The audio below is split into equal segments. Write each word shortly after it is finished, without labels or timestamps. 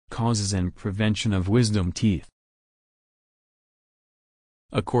Causes and prevention of wisdom teeth.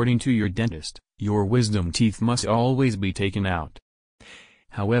 According to your dentist, your wisdom teeth must always be taken out.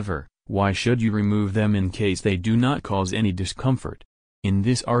 However, why should you remove them in case they do not cause any discomfort? In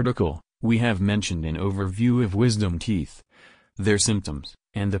this article, we have mentioned an overview of wisdom teeth, their symptoms,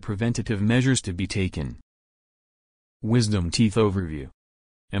 and the preventative measures to be taken. Wisdom teeth overview.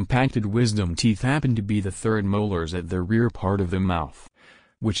 Impacted wisdom teeth happen to be the third molars at the rear part of the mouth,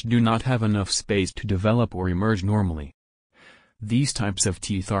 which do not have enough space to develop or emerge normally. These types of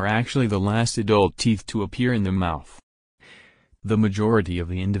teeth are actually the last adult teeth to appear in the mouth. The majority of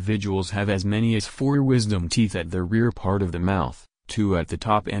the individuals have as many as 4 wisdom teeth at the rear part of the mouth, 2 at the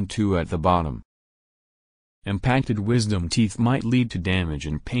top and 2 at the bottom. Impacted wisdom teeth might lead to damage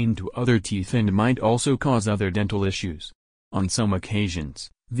and pain to other teeth and might also cause other dental issues. On some occasions,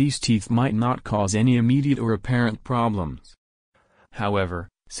 these teeth might not cause any immediate or apparent problems. However,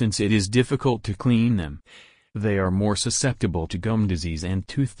 since it is difficult to clean them, they are more susceptible to gum disease and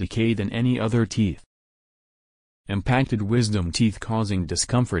tooth decay than any other teeth. Impacted wisdom teeth causing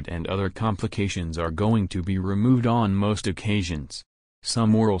discomfort and other complications are going to be removed on most occasions.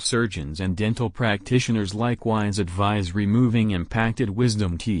 Some oral surgeons and dental practitioners likewise advise removing impacted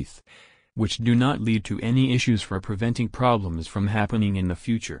wisdom teeth, which do not lead to any issues for preventing problems from happening in the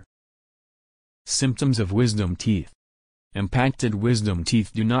future. Symptoms of wisdom teeth. Impacted wisdom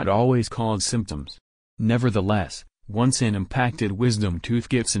teeth do not always cause symptoms. Nevertheless, once an impacted wisdom tooth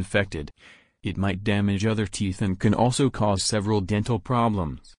gets infected, it might damage other teeth and can also cause several dental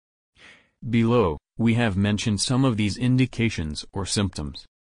problems. Below, we have mentioned some of these indications or symptoms.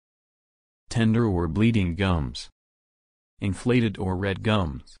 Tender or bleeding gums. Inflated or red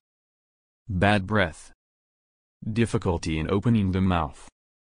gums. Bad breath. Difficulty in opening the mouth.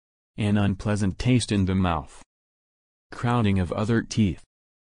 An unpleasant taste in the mouth. Crowding of other teeth.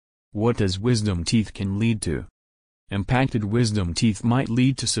 What does wisdom teeth can lead to? Impacted wisdom teeth might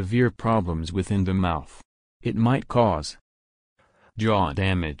lead to severe problems within the mouth. It might cause jaw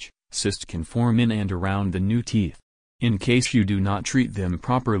damage. Cysts can form in and around the new teeth. In case you do not treat them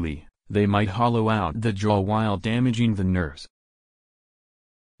properly, they might hollow out the jaw while damaging the nerves.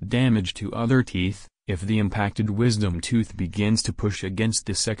 Damage to other teeth. If the impacted wisdom tooth begins to push against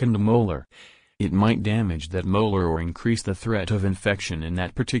the second molar, it might damage that molar or increase the threat of infection in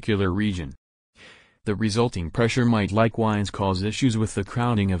that particular region. The resulting pressure might likewise cause issues with the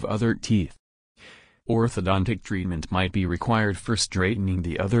crowding of other teeth. Orthodontic treatment might be required for straightening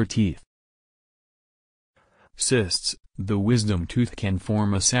the other teeth. Cysts. The wisdom tooth can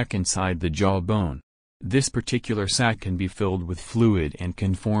form a sac inside the jawbone. This particular sac can be filled with fluid and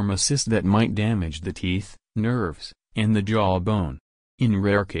can form a cyst that might damage the teeth, nerves, and the jawbone. In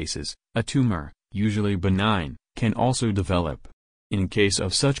rare cases, a tumor, usually benign, can also develop. In case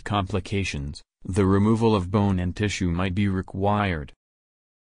of such complications, the removal of bone and tissue might be required.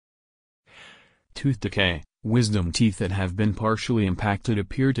 Tooth decay. Wisdom teeth that have been partially impacted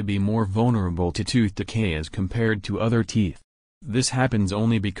appear to be more vulnerable to tooth decay as compared to other teeth. This happens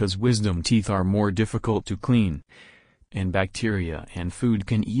only because wisdom teeth are more difficult to clean, and bacteria and food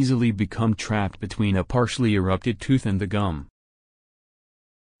can easily become trapped between a partially erupted tooth and the gum.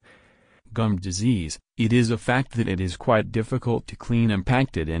 Gum disease. It is a fact that it is quite difficult to clean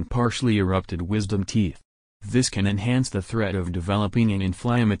impacted and partially erupted wisdom teeth. This can enhance the threat of developing an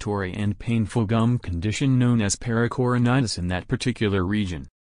inflammatory and painful gum condition known as pericoronitis in that particular region.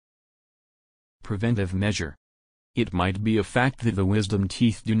 Preventive measure. It might be a fact that the wisdom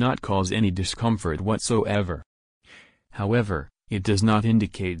teeth do not cause any discomfort whatsoever. However, it does not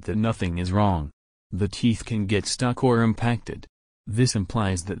indicate that nothing is wrong. The teeth can get stuck or impacted. This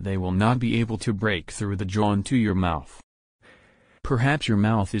implies that they will not be able to break through the jaw into your mouth. Perhaps your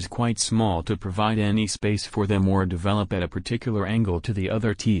mouth is quite small to provide any space for them or develop at a particular angle to the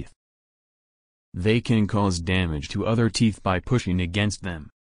other teeth. They can cause damage to other teeth by pushing against them.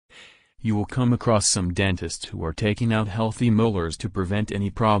 You will come across some dentists who are taking out healthy molars to prevent any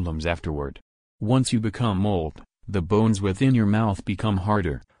problems afterward. Once you become old, the bones within your mouth become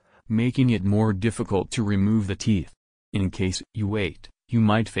harder, making it more difficult to remove the teeth. In case you wait, you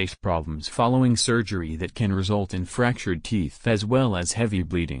might face problems following surgery that can result in fractured teeth as well as heavy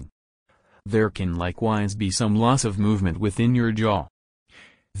bleeding. There can likewise be some loss of movement within your jaw.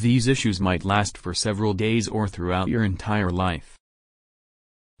 These issues might last for several days or throughout your entire life.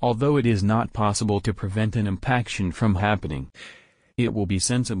 Although it is not possible to prevent an impaction from happening, it will be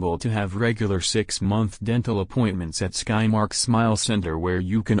sensible to have regular 6-month dental appointments at Skymark Smile Center where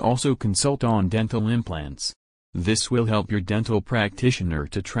you can also consult on dental implants. This will help your dental practitioner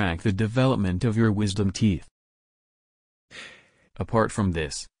to track the development of your wisdom teeth. Apart from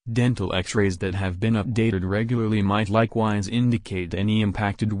this, Dental x-rays that have been updated regularly might likewise indicate any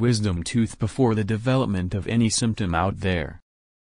impacted wisdom tooth before the development of any symptom out there.